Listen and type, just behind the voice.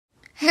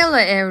Hello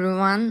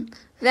everyone,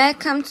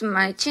 welcome to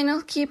my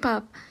channel Keep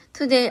Up.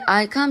 Today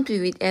I come to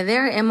you with a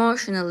very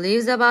emotional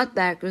news about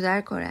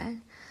Bergüzar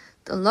Korel.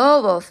 The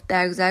love of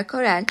Bergüzar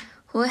Korel,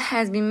 who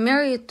has been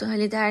married to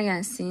Halit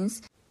Ergen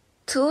since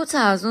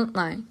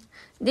 2009.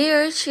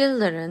 Their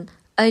children,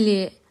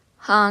 Ali,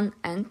 Han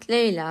and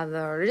Leyla,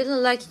 were really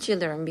lucky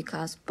children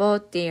because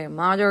both their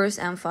mothers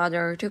and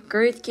father took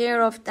great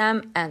care of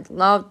them and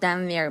loved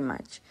them very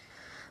much.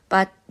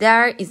 But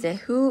there is a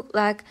huge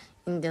lack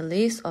in the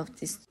list of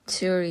these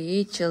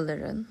three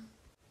children.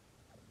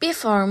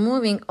 Before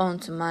moving on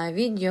to my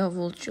video,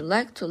 would you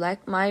like to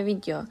like my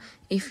video?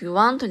 If you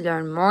want to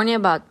learn more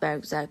about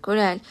Bergüzar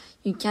Korel,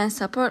 you can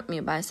support me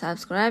by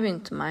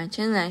subscribing to my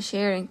channel and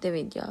sharing the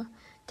video.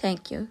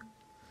 Thank you.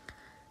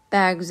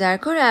 Bergüzar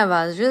Korel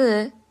was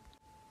really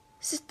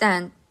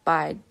saddened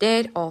by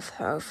the death of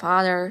her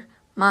father,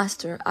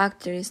 master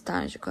actress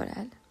Tanju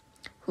Korel,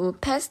 who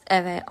passed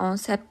away on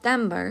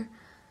September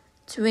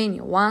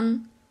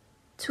 21,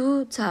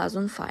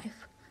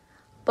 2005.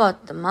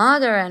 Both the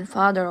mother and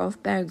father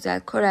of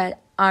Bergüzar Korel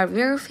are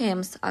very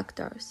famous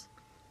actors.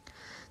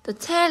 The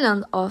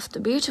talent of the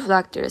beautiful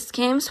actress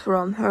comes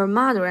from her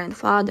mother and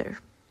father.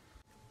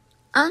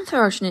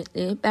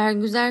 Unfortunately,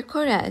 Bergüzar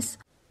Korel's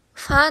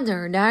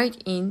father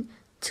died in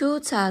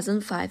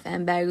 2005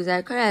 and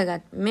Bergüzar Korel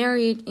got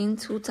married in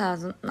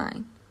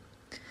 2009.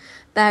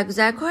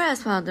 Bergüzar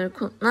Korel's father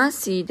could not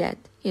see that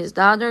his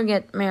daughter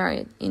get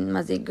married. It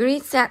was a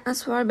great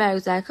sadness for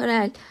Bergüzar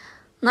Korel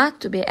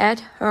not to be at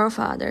her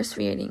father's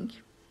wedding.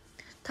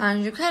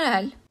 Tanju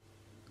Korel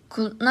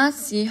could not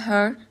see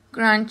her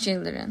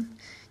grandchildren.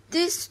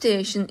 This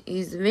situation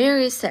is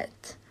very sad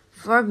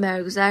for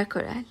Bergüzar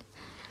Korel.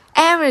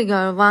 Every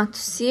girl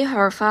wants to see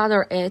her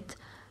father at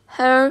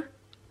her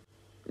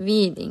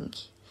wedding.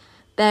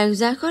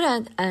 Bergüzar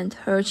Korel and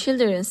her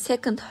children's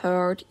second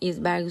heart is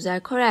Bergüzar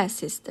Korel's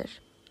sister.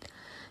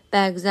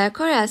 Bergüzar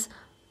Korel's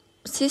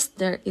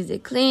sister is a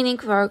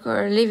clinic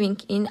worker living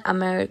in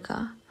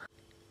America.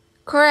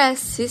 Korel's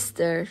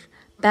sister,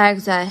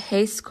 Bergüzar,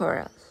 hates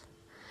Korel.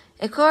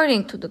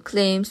 According to the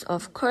claims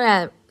of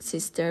Korel's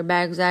sister,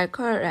 Bergüzar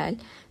Korel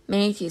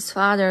made his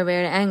father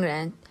very angry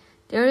and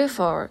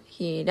therefore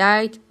he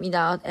died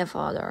without a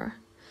father.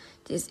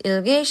 These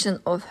allegations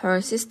of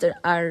her sister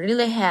are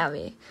really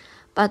heavy,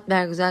 but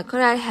Bergüzar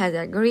Korel has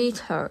a great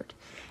heart.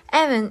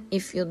 Even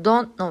if you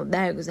don't know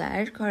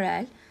Bergüzar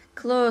Korel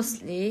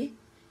closely,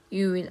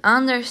 you will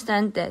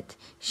understand that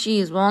she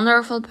is a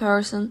wonderful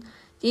person.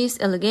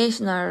 These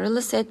allegations are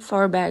really sad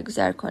for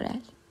Bergüzar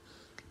Korel.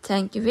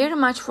 Thank you very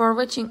much for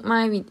watching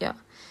my video.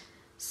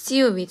 See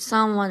you with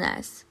someone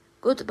else.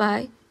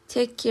 Goodbye.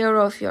 Take care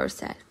of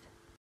yourself.